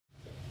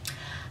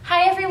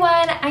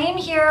everyone, I am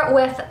here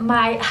with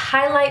my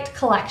highlight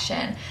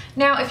collection.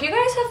 Now, if you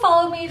guys have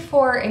followed me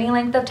for any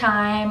length of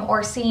time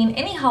or seen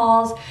any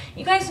hauls,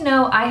 you guys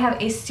know I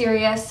have a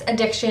serious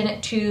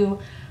addiction to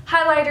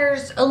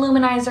highlighters,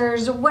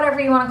 illuminizers, whatever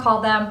you want to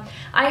call them.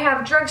 I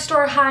have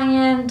drugstore,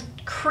 high-end,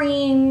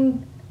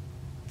 cream,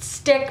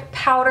 stick,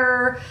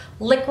 powder,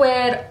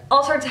 liquid,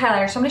 all sorts of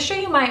highlighters. So I'm going to show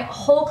you my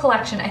whole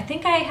collection. I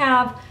think I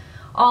have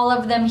all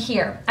of them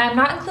here. I'm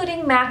not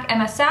including MAC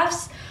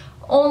MSFs,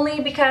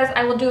 only because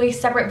I will do a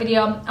separate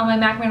video on my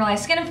MAC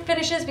Mineralized Skin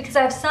Finishes because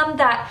I have some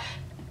that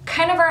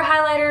kind of are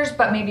highlighters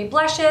but maybe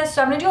blushes.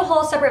 So I'm going to do a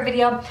whole separate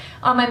video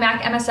on my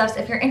MAC MSFs.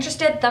 If you're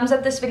interested, thumbs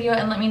up this video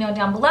and let me know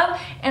down below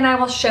and I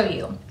will show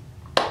you.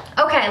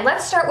 Okay,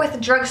 let's start with the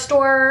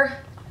drugstore.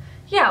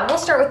 Yeah, we'll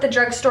start with the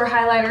drugstore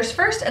highlighters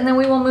first and then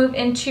we will move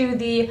into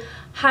the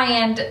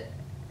high-end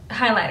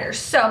highlighters.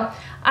 So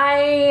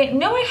I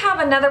know I have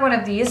another one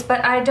of these,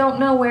 but I don't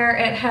know where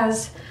it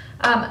has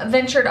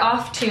ventured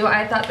off to.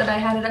 I thought that I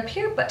had it up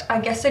here, but I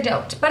guess I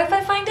don't. But if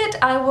I find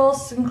it, I will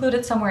include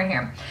it somewhere in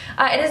here.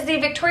 It is the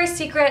Victoria's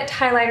Secret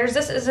highlighters.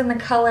 This is in the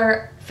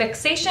color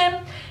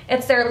Fixation.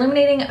 It's their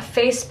illuminating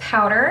face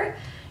powder.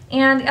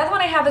 And the other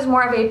one I have is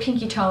more of a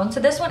pinky tone.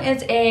 So this one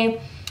is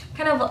a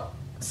kind of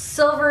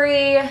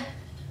silvery,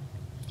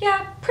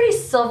 yeah, pretty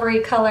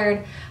silvery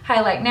colored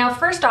highlight. Now,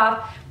 first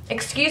off,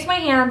 excuse my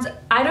hands.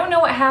 I don't know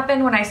what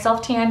happened when I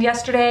self-tanned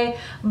yesterday,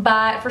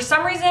 but for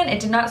some reason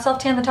it did not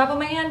self-tan the top of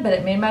my hand, but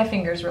it made my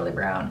fingers really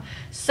brown.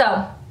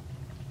 So,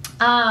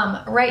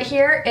 right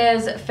here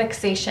is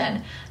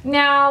Fixation.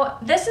 Now,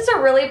 this is a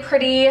really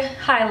pretty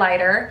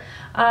highlighter.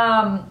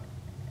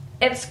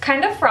 It's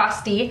kind of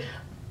frosty,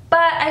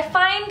 but I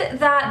find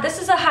that this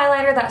is a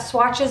highlighter that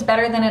swatches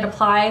better than it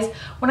applies.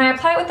 When I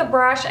apply it with a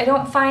brush, I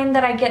don't find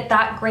that I get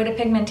that great a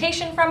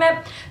pigmentation from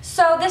it.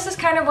 So this is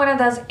kind of one of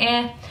those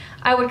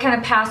I would kind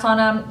of pass on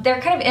them.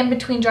 They're kind of in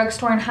between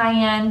drugstore and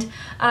high-end.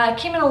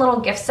 Came in a little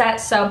gift set,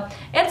 so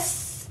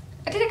it's,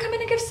 did it come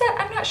in a gift set?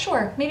 I'm not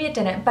sure, maybe it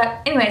didn't.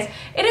 But anyways,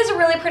 it is a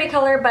really pretty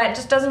color, but it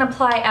just doesn't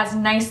apply as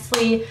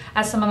nicely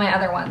as some of my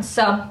other ones.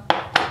 So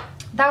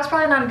that was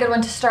probably not a good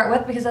one to start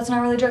with because that's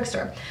not really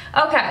drugstore.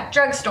 Okay,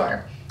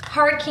 drugstore.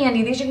 Hard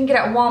candy, these you can get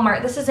at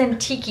Walmart. This is in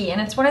Tiki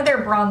and it's one of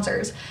their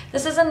bronzers.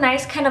 This is a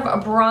nice kind of a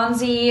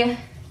bronzy,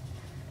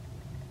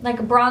 like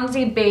a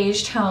bronzy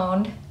beige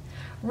toned.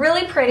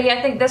 Really pretty.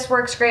 I think this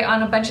works great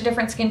on a bunch of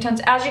different skin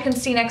tones. As you can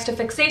see next to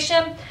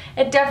Fixation,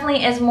 it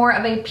definitely is more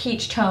of a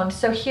peach tone.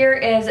 So here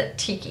is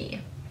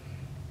Tiki.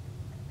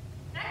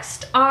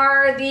 Next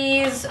are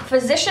these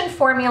Physician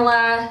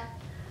Formula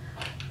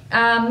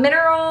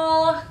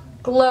Mineral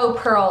Glow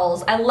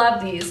Pearls. I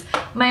love these.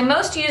 My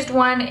most used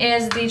one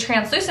is the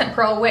Translucent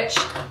Pearl, which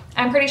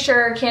I'm pretty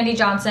sure Candy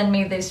Johnson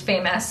made these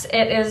famous.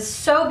 It is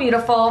so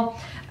beautiful.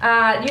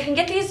 You can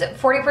get these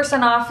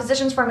 40% off.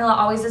 Physicians Formula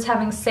always is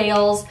having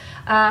sales.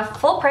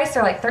 Full price,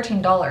 they're like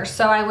 $13.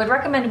 So I would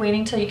recommend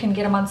waiting till you can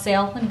get them on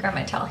sale. Let me grab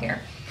my towel here.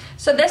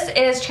 So this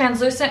is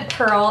Translucent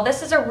Pearl.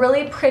 This is a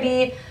really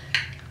pretty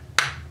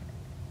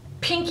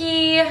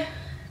pinky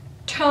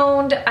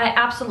toned. I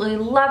absolutely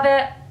love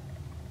it.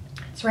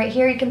 It's right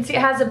here. You can see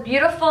it has a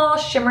beautiful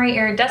shimmery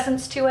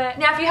iridescence to it.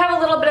 Now, if you have a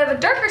little bit of a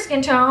darker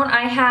skin tone,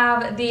 I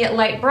have the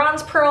light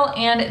bronze pearl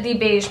and the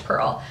beige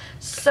pearl.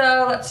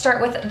 So let's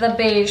start with the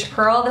beige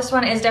pearl. This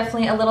one is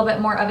definitely a little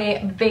bit more of a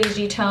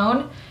beigey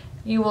tone.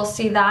 You will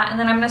see that. And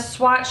then I'm going to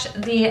swatch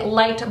the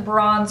light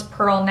bronze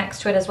pearl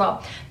next to it as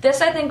well. This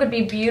I think would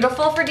be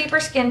beautiful for deeper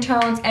skin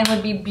tones and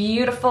would be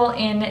beautiful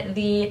in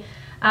the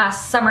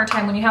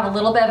summertime when you have a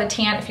little bit of a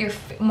tan if you're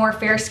more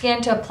fair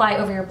skinned to apply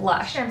over your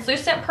blush.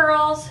 Translucent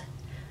pearls,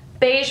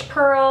 beige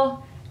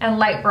pearl, and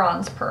light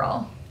bronze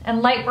pearl.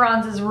 And light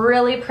bronze is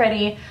really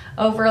pretty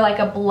over like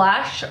a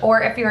blush,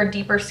 or if you're a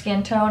deeper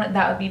skin tone,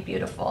 that would be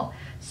beautiful.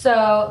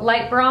 So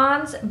light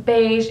bronze,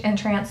 beige, and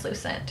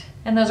translucent.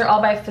 And those are all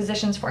by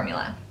Physicians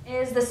Formula.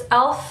 Is this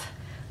e.l.f.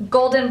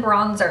 Golden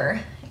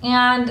Bronzer.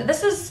 And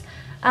this is,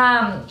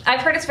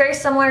 I've heard it's very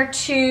similar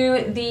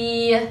to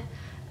the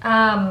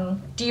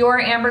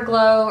Dior Amber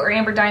Glow or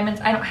Amber Diamonds.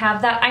 I don't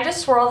have that. I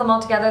just swirl them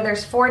all together.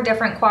 There's 4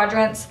 different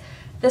quadrants.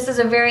 This is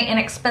a very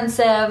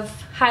inexpensive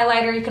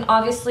highlighter. You can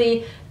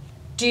obviously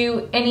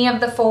do any of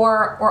the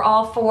 4 or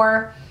all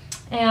 4.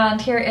 And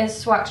here is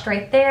swatched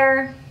right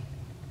there.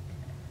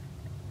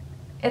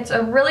 It's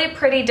a really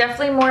pretty,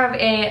 definitely more of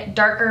a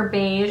darker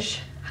beige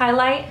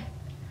highlight.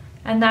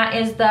 And that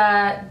is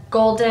the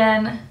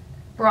Golden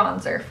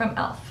Bronzer from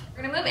e.l.f.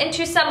 We're gonna move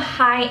into some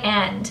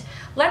high-end.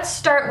 Let's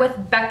start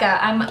with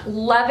Becca. I'm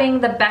loving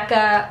the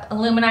Becca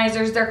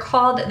illuminizers. They're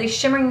called the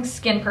Shimmering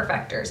Skin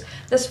Perfectors.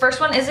 This first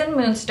one is in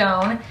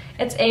Moonstone.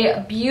 It's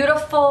a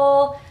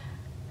beautiful,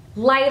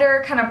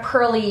 lighter, kind of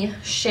pearly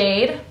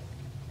shade,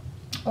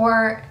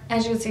 or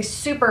as you can see,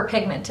 super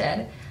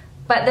pigmented.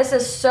 But this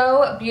is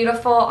so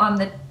beautiful on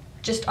the,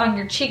 just on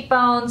your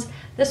cheekbones.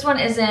 This one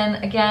is in,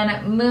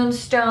 again,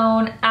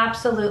 Moonstone.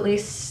 Absolutely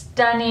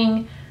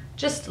stunning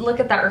just look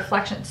at that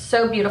reflection. It's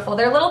so beautiful.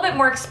 They're a little bit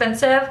more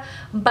expensive,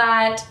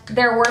 but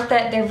they're worth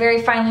it. They're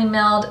very finely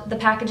milled. The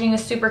packaging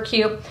is super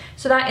cute.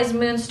 So that is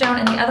Moonstone,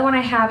 and the other one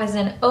I have is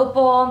in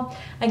Opal.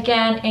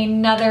 Again,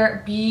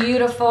 another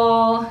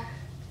beautiful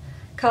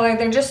color.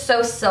 They're just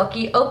so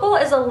silky. Opal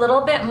is a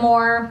little bit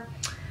more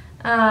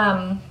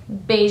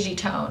beigey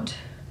toned,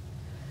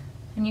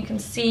 and you can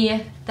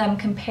see them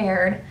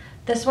compared.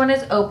 This one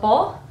is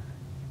Opal.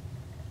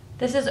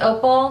 This is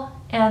Opal,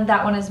 and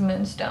that one is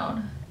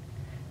Moonstone.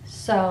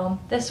 So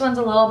this one's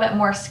a little bit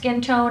more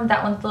skin toned,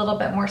 that one's a little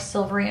bit more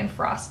silvery and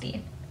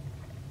frosty.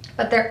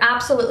 But they're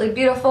absolutely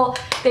beautiful.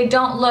 They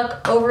don't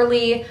look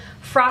overly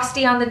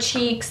frosty on the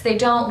cheeks. They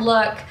don't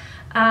look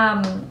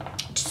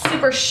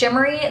super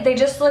shimmery. They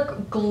just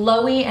look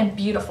glowy and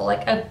beautiful,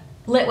 like a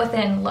lit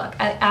within look.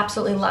 I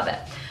absolutely love it.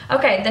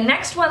 Okay, the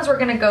next ones we're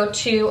gonna go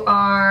to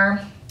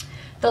are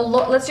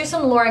let's do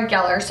some Laura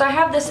Geller. So I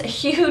have this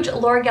huge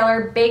Laura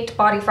Geller Baked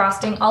Body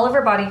Frosting All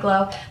Over Body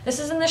Glow. This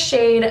is in the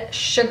shade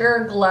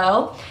Sugar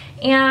Glow.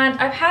 And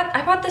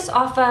I bought this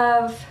off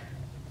of,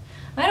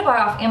 I might have bought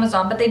it off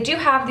Amazon, but they do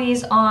have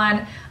these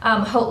on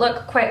Haute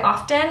Look quite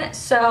often.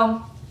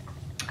 So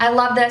I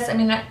love this. I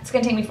mean, it's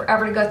gonna take me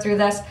forever to go through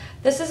this.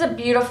 This is a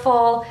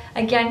beautiful,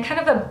 again, kind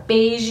of a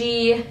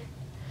beigey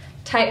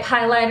type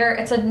highlighter.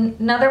 It's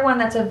another one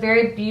that's a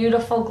very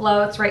beautiful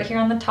glow. It's right here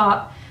on the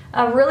top.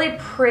 A really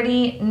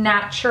pretty,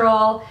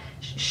 natural,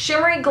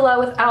 shimmery glow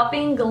without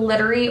being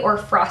glittery or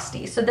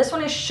frosty. So this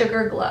one is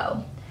Sugar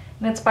Glow,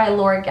 and it's by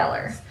Laura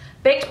Geller.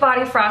 Baked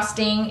Body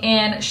Frosting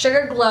in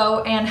Sugar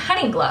Glow and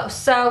Honey Glow.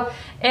 So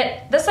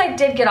this I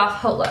did get off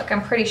Haute Look,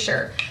 I'm pretty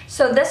sure.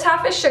 So this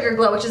half is Sugar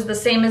Glow, which is the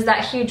same as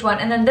that huge one,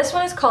 and then this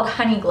one is called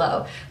Honey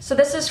Glow. So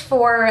this is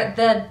for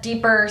the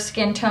deeper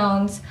skin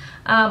tones,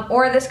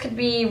 or this could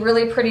be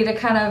really pretty to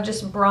kind of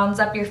just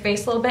bronze up your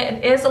face a little bit.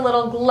 It is a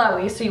little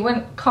glowy, so you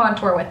wouldn't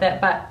contour with it,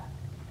 but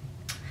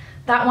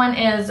that one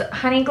is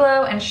Honey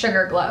Glow and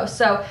Sugar Glow.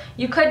 So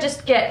you could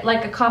just get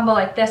like a combo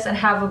like this and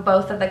have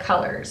both of the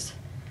colors.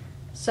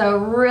 So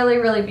really,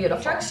 really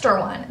beautiful. Drugstore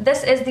one.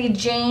 This is the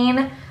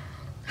Jane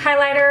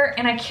highlighter,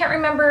 and I can't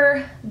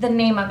remember the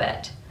name of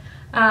it.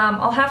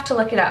 I'll have to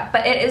look it up,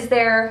 but it is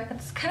there.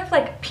 It's kind of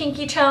like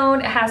pinky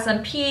toned. It has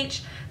some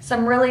peach,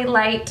 some really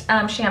light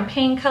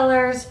champagne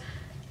colors,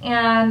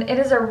 and it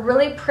is a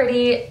really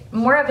pretty,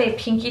 more of a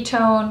pinky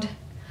toned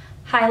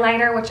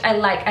highlighter, which I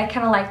like. I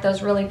kind of like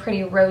those really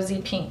pretty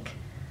rosy pink.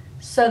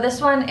 So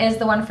this one is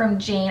the one from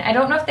Jane. I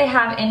don't know if they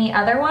have any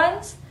other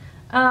ones,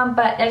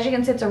 but as you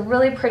can see, it's a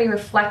really pretty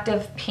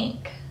reflective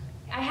pink.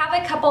 I have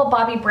a couple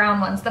Bobbi Brown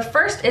ones. The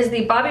first is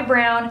the Bobbi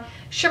Brown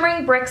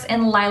Shimmering Bricks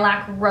in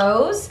Lilac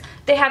Rose.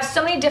 They have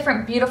so many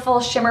different beautiful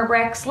shimmer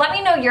bricks. Let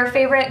me know your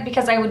favorite,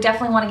 because I would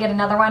definitely want to get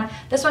another one.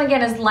 This one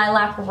again is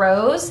Lilac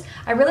Rose.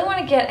 I really want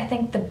to get, I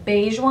think, the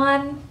beige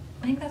one.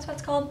 I think that's what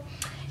it's called.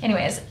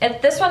 Anyways,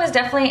 this one is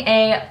definitely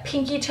a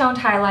pinky toned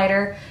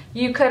highlighter.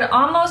 You could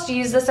almost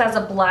use this as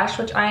a blush,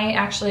 which I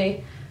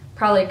actually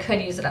probably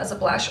could use it as a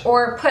blush,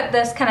 or put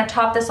this, kind of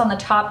top this on the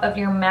top of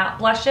your matte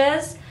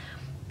blushes.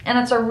 And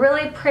it's a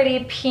really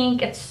pretty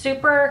pink. It's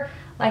super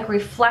like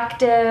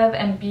reflective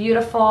and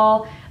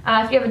beautiful.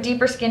 If you have a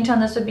deeper skin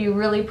tone, this would be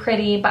really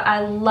pretty, but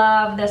I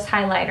love this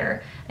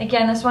highlighter.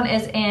 Again, this one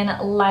is in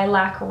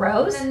Lilac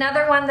Rose.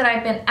 Another one that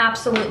I've been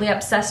absolutely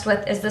obsessed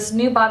with is this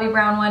new Bobbi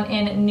Brown one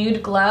in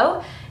Nude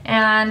Glow,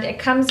 and it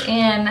comes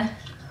in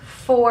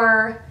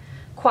 4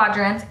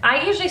 quadrants.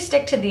 I usually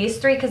stick to these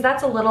 3 because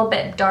that's a little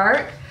bit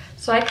dark,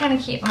 so I kind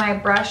of keep my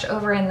brush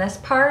over in this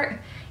part,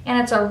 and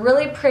it's a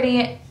really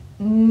pretty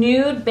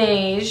nude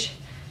beige,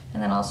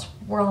 and then I'll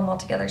swirl them all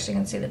together so you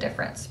can see the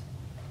difference.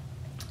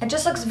 It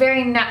just looks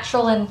very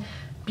natural and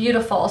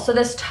beautiful. So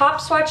this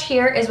top swatch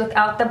here is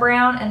without the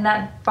brown, and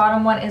that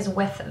bottom one is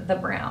with the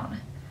brown.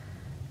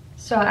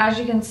 So as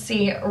you can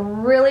see,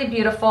 really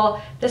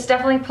beautiful. This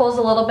definitely pulls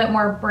a little bit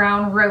more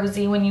brown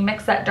rosy when you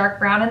mix that dark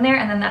brown in there,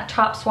 and then that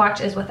top swatch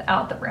is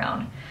without the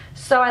brown.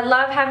 So I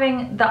love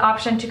having the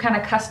option to kind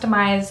of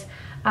customize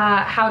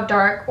how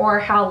dark or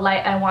how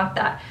light I want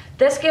that.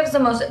 This gives the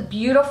most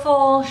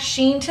beautiful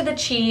sheen to the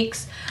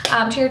cheeks,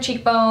 to your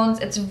cheekbones.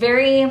 It's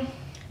very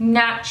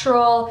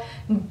natural,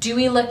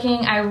 dewy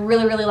looking. I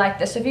really, really like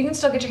this. So if you can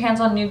still get your hands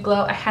on Nude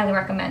Glow, I highly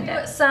recommend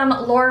it. Some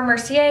Laura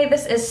Mercier.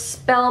 This is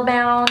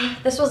Spellbound.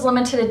 This was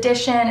limited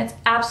edition. It's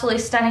absolutely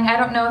stunning. I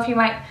don't know if you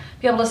might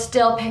be able to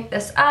still pick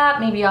this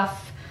up, maybe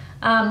off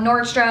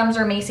Nordstrom's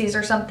or Macy's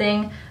or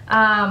something.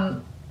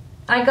 I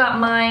got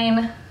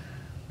mine.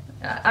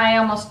 I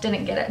almost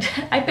didn't get it.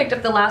 I picked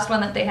up the last one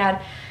that they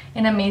had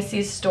in a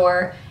Macy's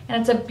store,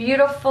 and it's a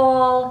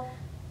beautiful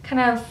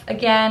kind of,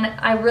 again,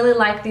 I really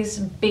like these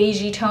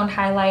beigey toned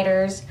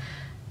highlighters.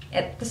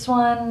 This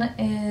one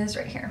is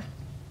right here.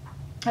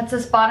 That's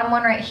this bottom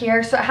one right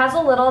here. So it has a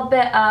little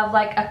bit of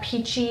like a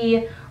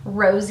peachy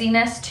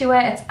rosiness to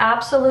it. It's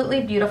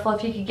absolutely beautiful.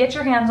 If you could get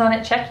your hands on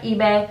it, check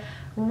eBay.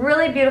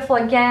 Really beautiful.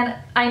 Again,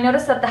 I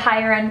noticed that the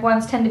higher end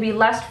ones tend to be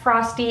less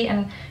frosty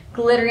and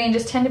glittery and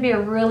just tend to be a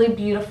really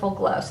beautiful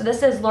glow. So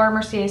this is Laura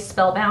Mercier's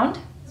Spellbound.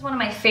 This is one of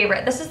my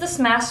favorite. This is the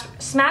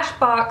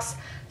Smashbox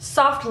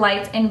Soft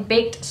Lights in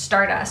Baked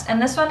Stardust. And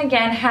this one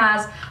again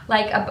has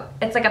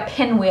it's like a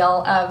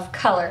pinwheel of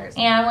colors.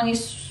 And when you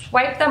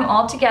swipe them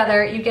all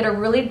together, you get a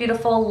really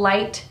beautiful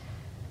light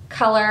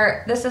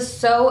color. This is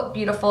so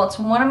beautiful. It's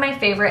one of my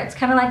favorites. It's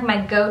kind of like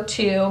my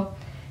go-to.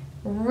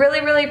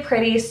 Really, really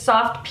pretty,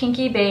 soft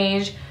pinky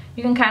beige.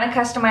 You can kind of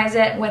customize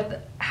it with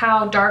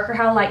how dark or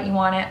how light you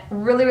want it.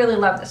 Really, really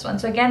love this one.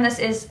 So again, this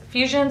is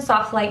Fusion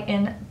Soft Light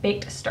in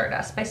Baked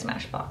Stardust by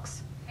Smashbox.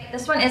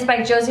 This one is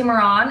by Josie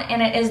Maran,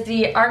 and it is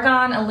the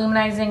Argan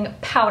Illuminizing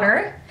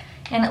Powder,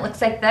 and it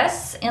looks like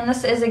this. And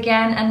this is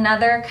again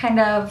another kind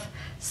of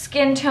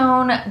skin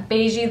tone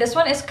beigey. This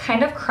one is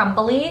kind of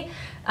crumbly,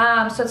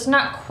 so it's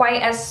not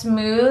quite as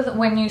smooth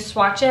when you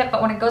swatch it,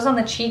 but when it goes on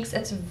the cheeks,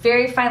 it's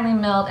very finely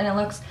milled and it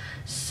looks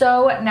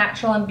so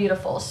natural and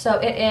beautiful. So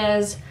it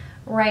is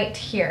right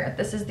here.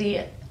 This is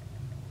the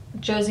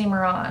Josie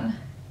Maran.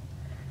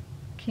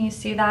 Can you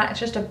see that? It's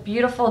just a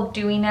beautiful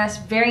dewiness,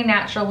 very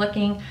natural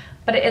looking,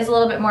 but it is a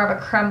little bit more of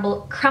a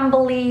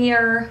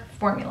crumblier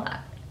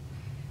formula.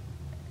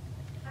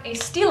 A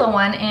Stila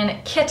one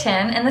in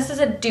Kitten, and this is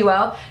a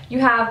duo. You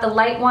have the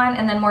light one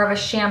and then more of a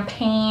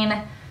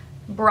champagne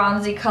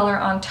bronzy color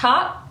on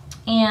top,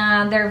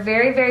 and they're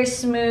very, very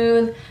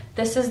smooth.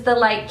 This is the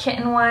light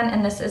Kitten one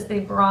and this is the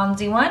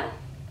bronzy one.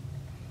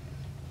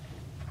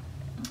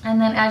 And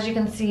then as you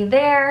can see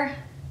there,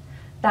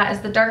 that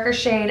is the darker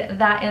shade,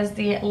 that is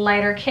the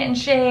lighter Kitten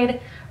shade.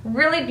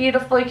 Really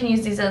beautiful. You can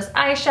use these as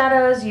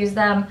eyeshadows, use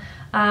them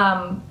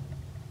on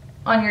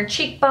your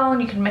cheekbone,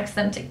 you can mix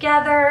them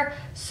together.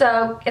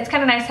 So it's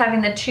kind of nice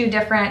having the two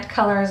different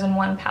colors in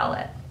one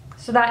palette.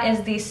 So that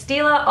is the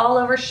Stila All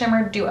Over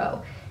Shimmer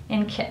Duo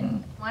in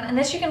Kitten. And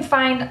this you can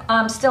find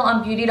still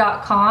on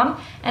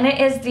beauty.com, and it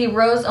is the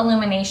Rose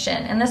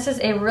Illumination. And this is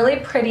a really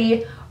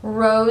pretty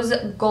rose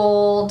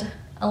gold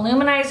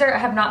illuminizer. I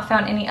have not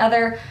found any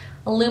other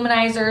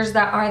illuminizers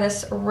that are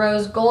this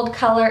rose gold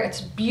color.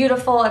 It's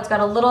beautiful. It's got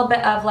a little bit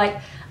of like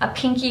a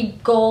pinky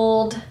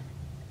gold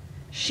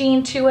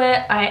sheen to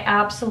it. I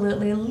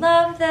absolutely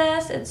love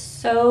this. It's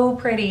so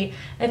pretty.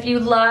 If you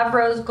love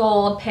rose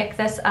gold, pick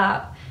this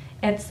up.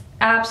 It's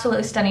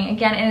absolutely stunning.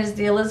 Again, it is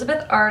the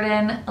Elizabeth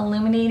Arden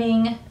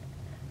Illuminating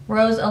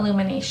Rose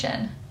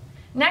Illumination.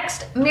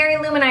 Next, Mary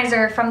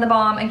Luminizer from The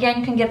Balm. Again,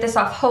 you can get this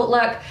off Haute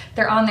Look.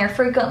 They're on there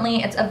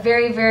frequently. It's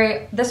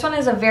a this one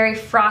is a very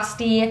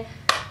frosty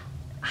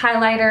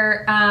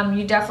highlighter.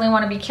 You definitely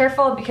want to be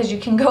careful because you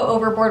can go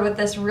overboard with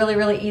this really,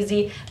 really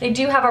easy. They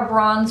do have a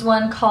bronze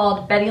one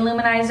called Betty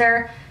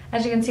Luminizer.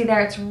 As you can see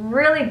there, it's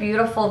really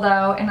beautiful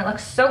though, and it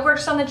looks so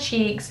gorgeous on the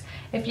cheeks.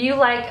 If you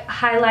like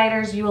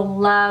highlighters, you will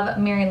love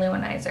Mary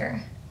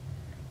Luminizer.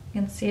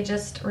 You can see it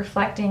just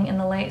reflecting in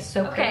the light,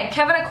 so pretty. Okay,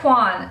 Kevyn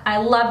Aucoin, I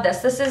love this.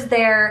 This is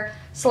their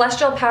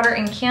Celestial Powder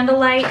in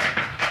Candlelight.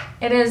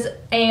 It is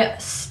a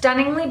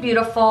stunningly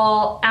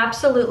beautiful,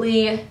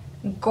 absolutely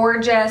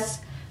gorgeous,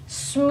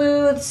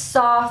 smooth,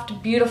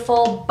 soft,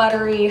 beautiful,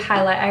 buttery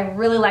highlight. I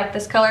really like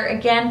this color.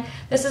 Again,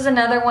 this is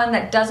another one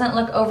that doesn't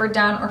look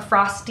overdone or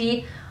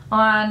frosty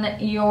on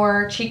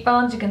your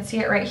cheekbones. You can see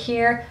it right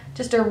here.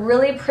 Just a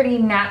really pretty,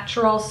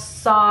 natural,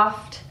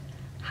 soft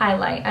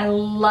highlight. I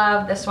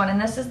love this one. And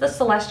this is the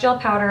Celestial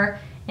Powder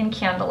in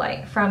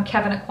Candlelight from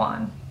Kevyn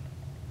Aucoin.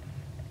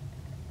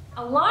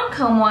 A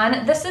Lancome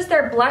one. This is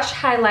their blush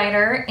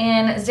highlighter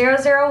in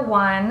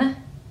 001.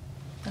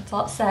 That's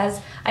all it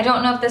says. I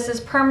don't know if this is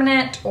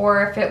permanent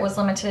or if it was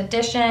limited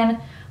edition,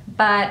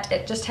 but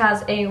it just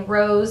has a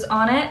rose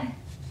on it.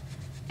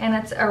 And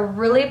it's a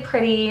really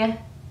pretty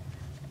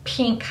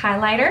pink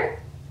highlighter.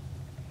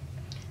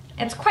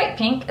 It's quite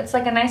pink. It's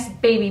like a nice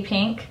baby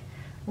pink.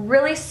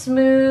 Really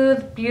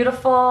smooth,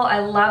 beautiful. I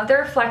love the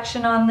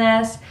reflection on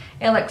this.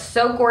 It looks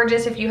so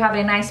gorgeous if you have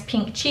a nice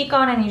pink cheek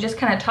on and you just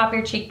kind of top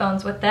your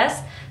cheekbones with this.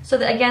 So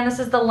again, this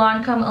is the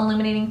Lancome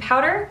Illuminating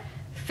Powder,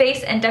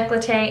 Face and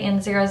Décolleté in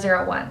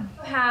 001.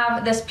 We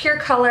have this Pure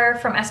Color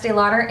from Estee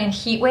Lauder in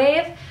Heat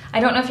Wave. I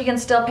don't know if you can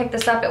still pick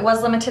this up. It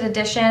was limited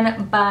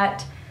edition,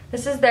 but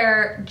this is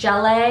their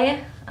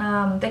Gelée.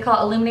 They call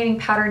it Illuminating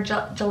Powder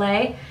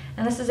Gelée.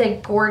 And this is a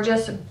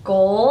gorgeous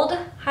gold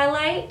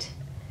highlight.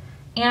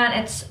 And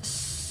it's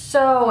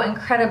so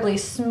incredibly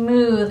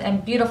smooth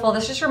and beautiful.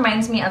 This just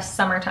reminds me of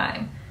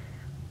summertime.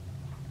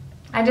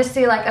 I just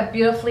see like a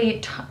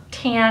beautifully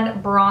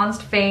tanned,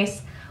 bronzed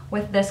face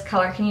with this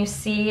color. Can you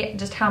see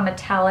just how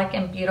metallic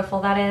and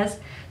beautiful that is?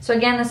 So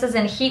again, this is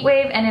in Heat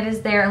Wave, and it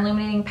is their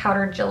Illuminating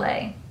Powder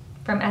Gelée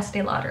from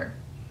Estee Lauder.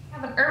 I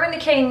have an Urban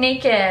Decay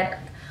Naked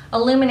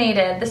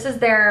Illuminated. This is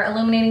their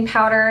illuminating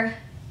powder.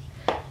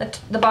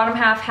 The bottom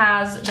half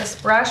has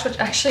this brush, which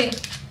actually,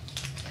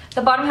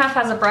 the bottom half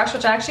has a brush,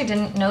 which I actually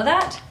didn't know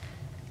that.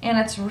 And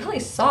it's really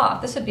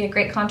soft. This would be a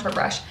great contour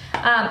brush.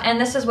 And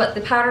this is what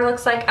the powder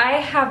looks like. I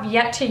have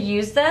yet to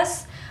use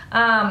this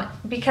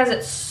because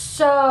it's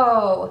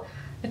so,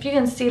 if you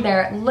can see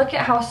there, look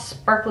at how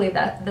sparkly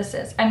this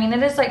is. I mean,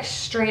 it is like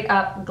straight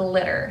up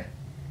glitter.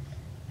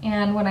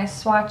 And when I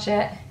swatch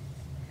it,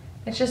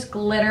 it's just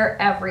glitter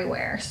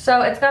everywhere.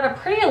 So it's got a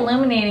pretty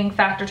illuminating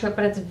factor to it,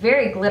 but it's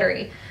very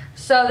glittery.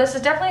 So this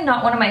is definitely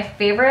not one of my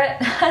favorite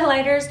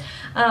highlighters.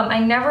 I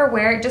never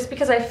wear it just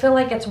because I feel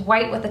like it's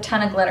white with a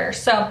ton of glitter.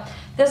 So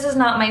this is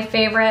not my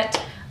favorite,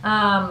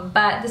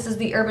 but this is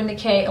the Urban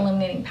Decay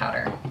Illuminating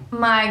Powder.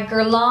 My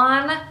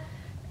Guerlain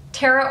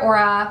Terra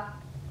Aura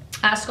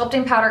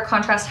Sculpting Powder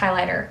Contrast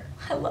Highlighter.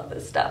 I love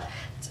this stuff.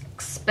 It's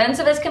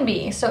expensive as can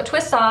be. So it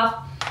twists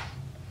off,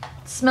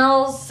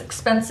 smells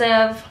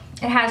expensive.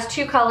 It has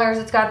two colors.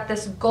 It's got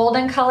this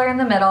golden color in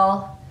the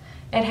middle.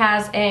 It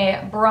has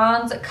a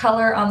bronze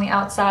color on the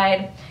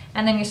outside,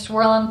 and then you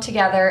swirl them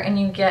together and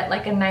you get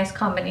like a nice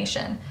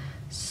combination.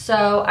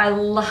 So I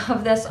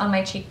love this on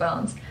my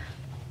cheekbones.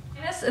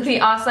 This is the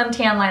awesome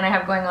tan line I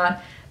have going on.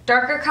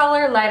 Darker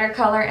color, lighter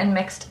color, and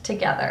mixed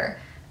together.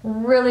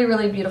 Really,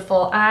 really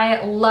beautiful.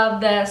 I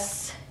love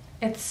this.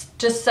 It's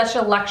just such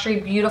a luxury,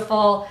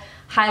 beautiful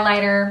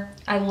highlighter.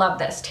 I love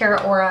this.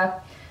 Terra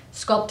Aura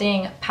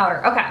Sculpting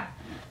Powder. Okay,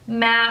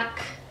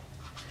 MAC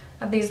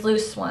of these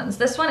loose ones.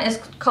 This one is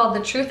called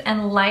the Truth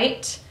and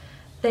Light.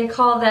 They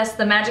call this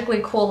the Magically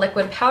Cool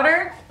Liquid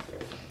Powder.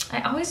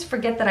 I always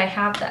forget that I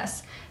have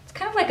this. It's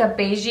kind of like a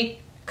beigey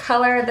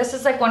color. This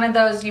is like one of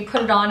those you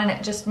put it on and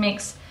it just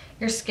makes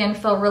your skin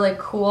feel really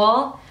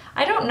cool.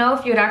 I don't know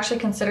if you would actually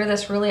consider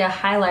this really a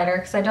highlighter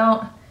because I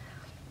don't,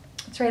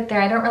 it's right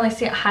there. I don't really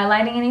see it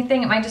highlighting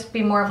anything. It might just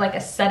be more of like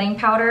a setting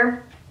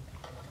powder.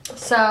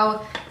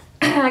 So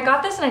I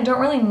got this and I don't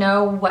really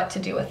know what to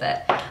do with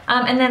it.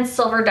 And then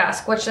Silver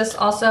Dusk, which this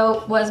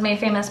also was made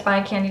famous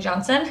by Candy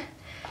Johnson.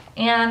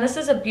 And this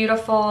is a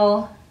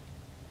beautiful,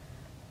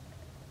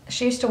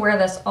 she used to wear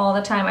this all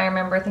the time. I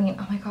remember thinking,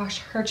 oh my gosh,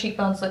 her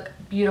cheekbones look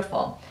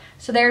beautiful.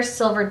 So there's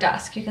Silver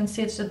Dusk. You can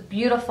see it's a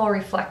beautiful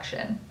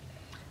reflection.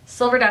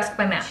 Silver Dusk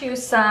by MAC.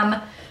 Choose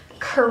some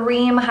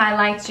cream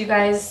highlights, you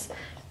guys.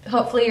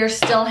 Hopefully you're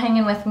still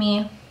hanging with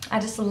me. I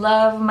just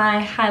love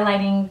my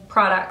highlighting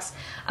products.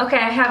 Okay,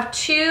 I have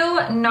two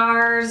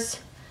NARS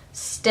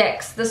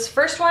sticks. This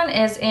first one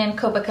is in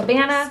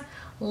Copacabana,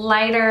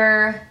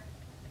 lighter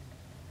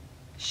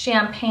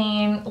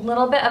champagne, a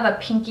little bit of a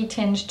pinky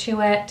tinge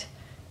to it.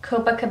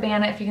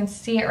 Copacabana, if you can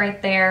see it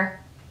right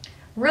there.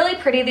 Really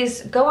pretty.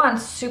 These go on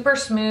super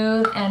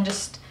smooth and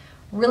just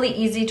really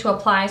easy to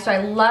apply, so I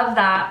love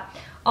that.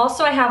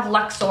 Also, I have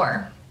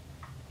Luxor.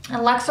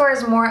 And Luxor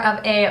is more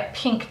of a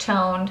pink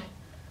toned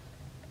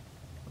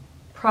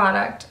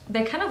product.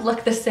 They kind of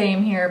look the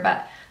same here,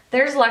 but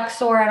there's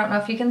Luxor, I don't know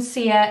if you can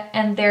see it,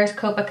 and there's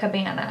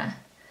Copacabana.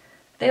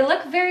 They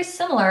look very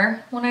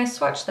similar when I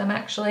swatch them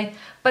actually,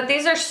 but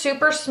these are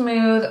super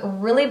smooth,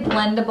 really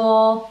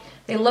blendable.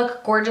 They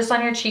look gorgeous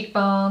on your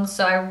cheekbones,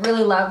 so I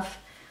really love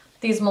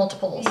these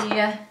multiples.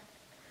 The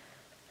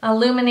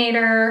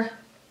Illuminator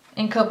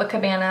in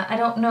Copacabana. I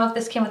don't know if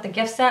this came with the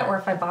gift set or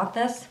if I bought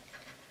this.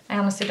 I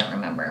honestly don't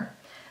remember.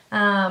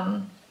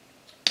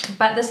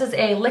 But this is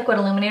a liquid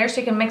illuminator,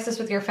 so you can mix this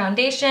with your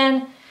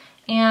foundation,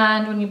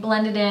 and when you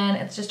blend it in,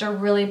 it's just a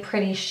really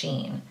pretty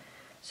sheen.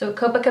 So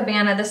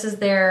Copacabana, this is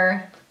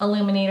their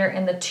illuminator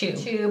in the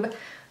tube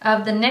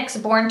of the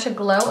NYX Born to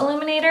Glow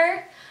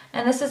illuminator,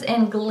 and this is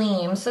in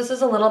Gleam. So this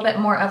is a little bit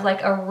more of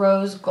like a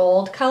rose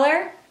gold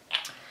color,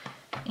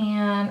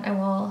 and I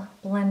will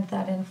blend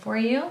that in for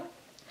you.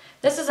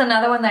 This is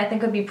another one that I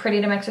think would be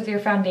pretty to mix with your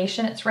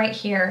foundation. It's right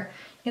here.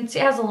 You can see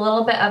it has a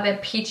little bit of a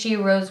peachy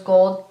rose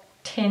gold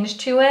tinge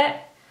to it.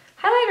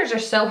 Highlighters are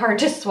so hard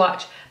to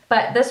swatch,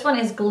 but this one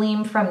is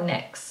Gleam from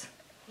NYX.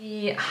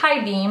 The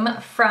High Beam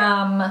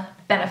from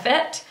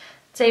Benefit.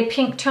 It's a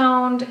pink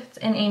toned, it's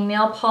in a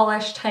nail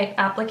polish type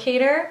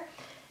applicator.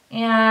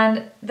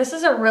 And this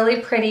is a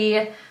really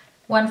pretty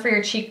one for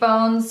your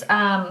cheekbones.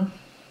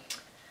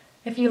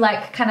 If you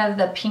like kind of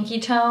the pinky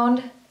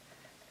toned,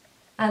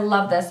 I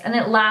love this, and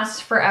it lasts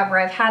forever.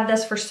 I've had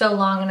this for so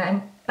long and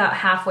I'm about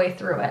halfway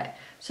through it.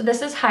 So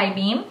this is High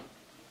Beam.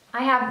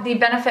 I have the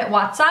Benefit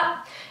What's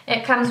Up.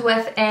 It comes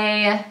with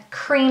a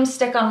cream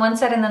stick on one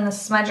side and then the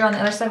smudger on the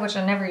other side, which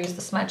I never use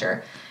the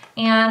smudger.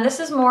 And this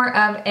is more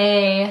of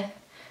a,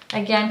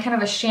 again, kind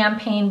of a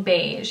champagne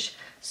beige.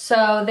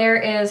 So there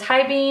is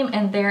High Beam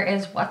and there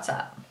is What's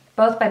Up,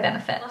 both by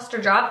Benefit. Luster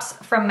Drops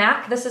from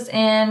MAC. This is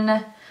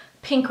in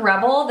Pink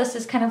Rebel. This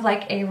is kind of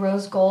like a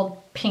rose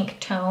gold pink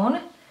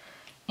tone.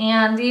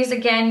 And these,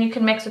 again, you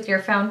can mix with your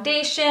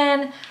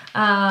foundation,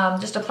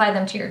 just apply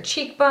them to your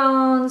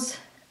cheekbones.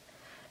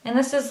 And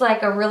this is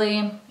like a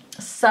really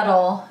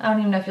subtle, I don't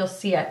even know if you'll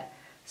see it,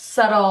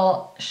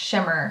 subtle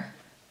shimmer.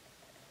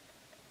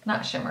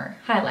 Not shimmer,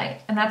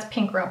 highlight. And that's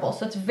Pink Rebel,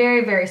 so it's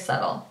very, very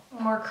subtle.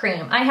 More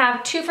cream. I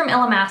have two from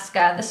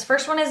Illamasqua. This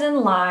first one is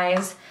in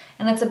Lies,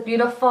 and it's a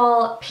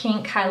beautiful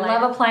pink highlight.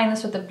 I love applying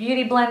this with a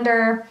beauty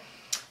blender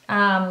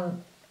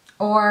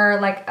or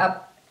like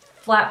a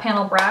flat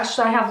panel brush.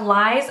 So I have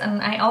Lies,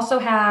 and I also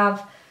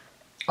have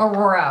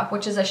Aurora,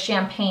 which is a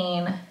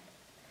champagne.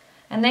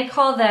 And they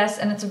call this,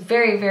 and it's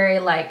very, very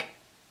like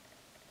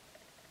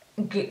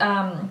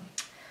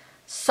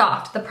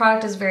soft. The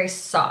product is very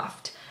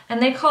soft.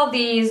 And they call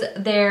these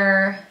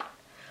their,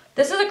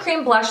 this is a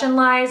cream blush in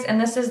Lies, and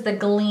this is the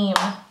Gleam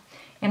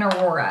in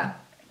Aurora.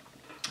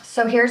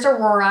 So here's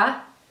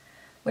Aurora.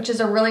 which is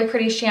a really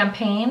pretty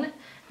champagne,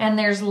 and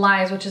there's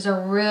Lies, which is a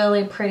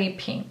really pretty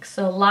pink.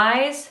 So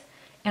Lies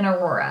and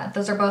Aurora.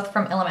 Those are both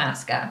from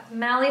Illamasqua.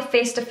 Mally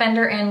Face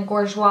Defender in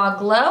Bourgeois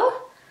Glow.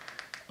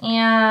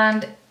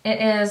 And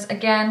it is,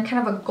 again,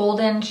 kind of a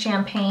golden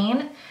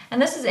champagne.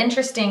 And this is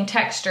interesting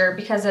texture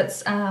because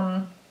it's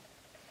kind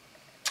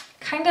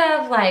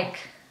of like,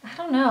 I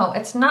don't know,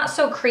 it's not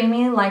so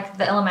creamy like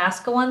the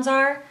Illamasqua ones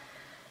are.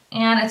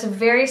 And it's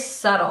very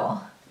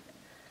subtle.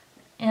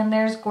 And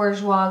there's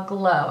Bourgeois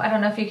Glow. I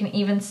don't know if you can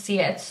even see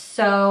it. It's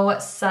so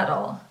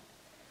subtle.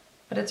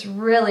 But it's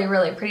really,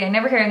 really pretty. I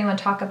never hear anyone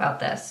talk about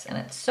this, and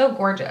it's so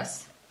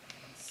gorgeous.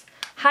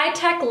 High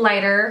Tech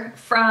Lighter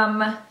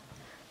from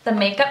the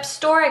makeup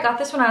store. I got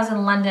this when I was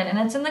in London, and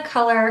it's in the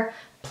color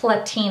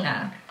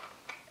Platina.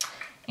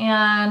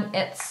 And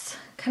it's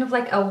kind of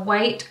like a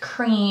white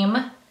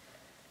cream,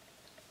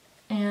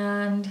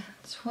 and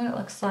that's what it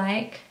looks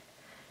like.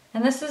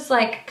 And this is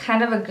like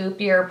kind of a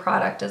goopier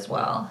product as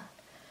well.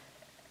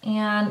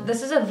 And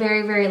this is a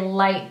very, very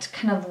light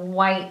kind of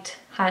white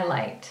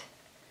highlight.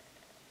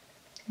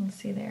 You can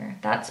see there,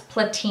 that's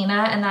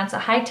Platina, and that's a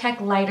High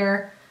Tech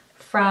Lighter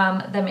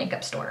from the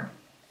makeup store.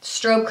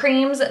 Strobe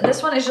creams,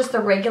 this one is just the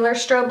regular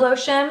strobe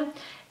lotion,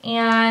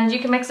 and you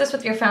can mix this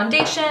with your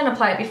foundation,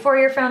 apply it before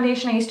your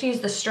foundation. I used to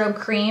use the strobe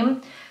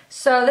cream.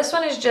 So this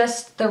one is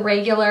just the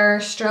regular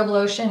strobe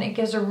lotion. It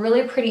gives a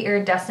really pretty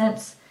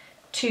iridescence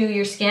to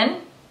your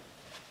skin.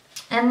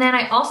 And then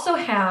I also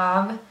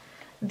have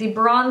the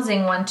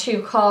bronzing one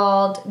too,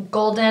 called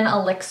Golden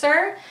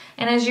Elixir.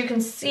 And as you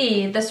can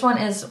see, this one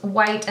is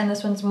white and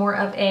this one's more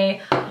of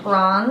a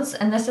bronze.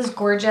 And this is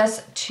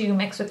gorgeous to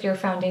mix with your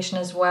foundation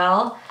as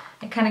well.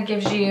 It kind of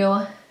gives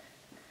you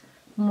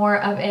more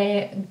of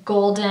a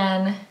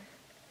golden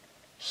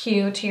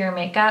hue to your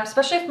makeup,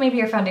 especially if maybe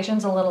your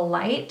foundation's a little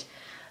light.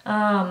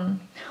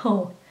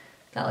 Oh,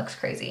 that looks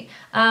crazy.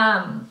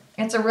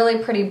 It's a really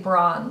pretty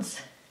bronze.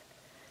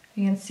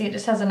 You can see it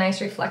just has a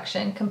nice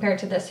reflection compared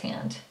to this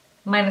hand.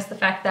 Minus the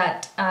fact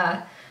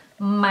that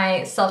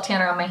my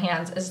self-tanner on my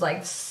hands is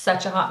like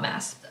such a hot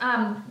mess.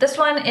 This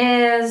one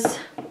is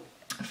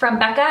from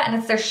Becca, and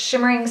it's their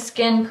Shimmering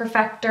Skin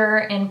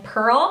Perfector in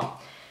Pearl.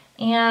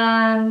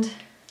 And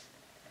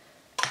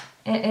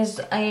it is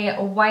a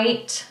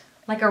white,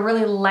 like a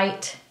really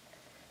light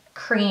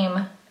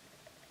cream.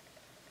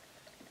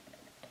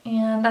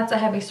 And that's a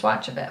heavy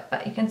swatch of it,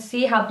 but you can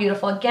see how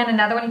beautiful. Again,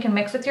 another one you can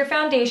mix with your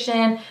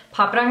foundation,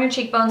 pop it on your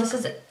cheekbones. This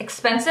is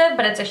expensive,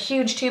 but it's a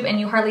huge tube and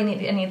you hardly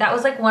need any. That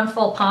was like one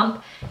full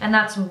pump, and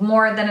that's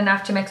more than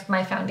enough to mix with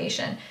my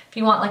foundation. If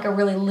you want like a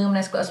really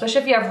luminous glow,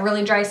 especially if you have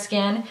really dry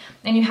skin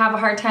and you have a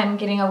hard time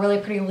getting a really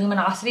pretty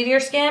luminosity to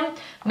your skin,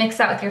 mix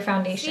that with your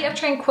foundation. Sea of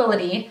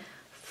Tranquility,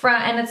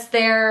 and it's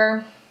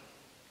their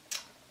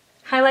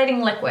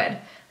highlighting liquid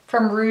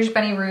from Rouge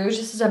Bunny Rouge.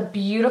 This is a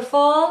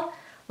beautiful,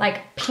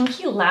 like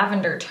pinky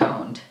lavender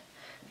toned.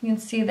 You can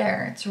see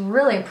there, it's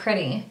really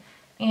pretty.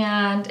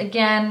 And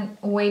again,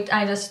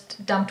 I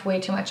just dumped way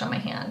too much on my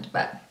hand,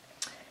 but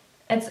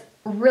it's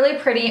really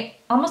pretty,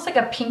 almost like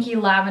a pinky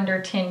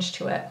lavender tinge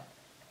to it.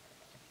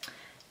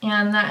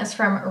 And that is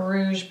from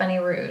Rouge Bunny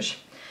Rouge.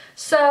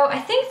 So I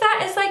think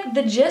that is like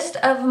the gist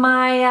of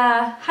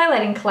my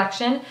highlighting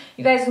collection.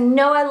 You guys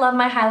know I love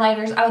my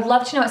highlighters. I would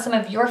love to know what some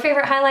of your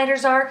favorite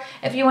highlighters are.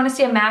 If you want to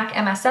see a MAC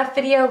MSF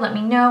video, let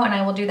me know and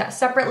I will do that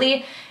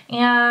separately.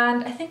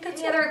 And I think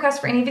that's the other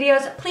request for any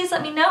videos. Please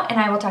let me know and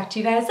I will talk to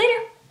you guys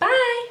later.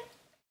 Bye!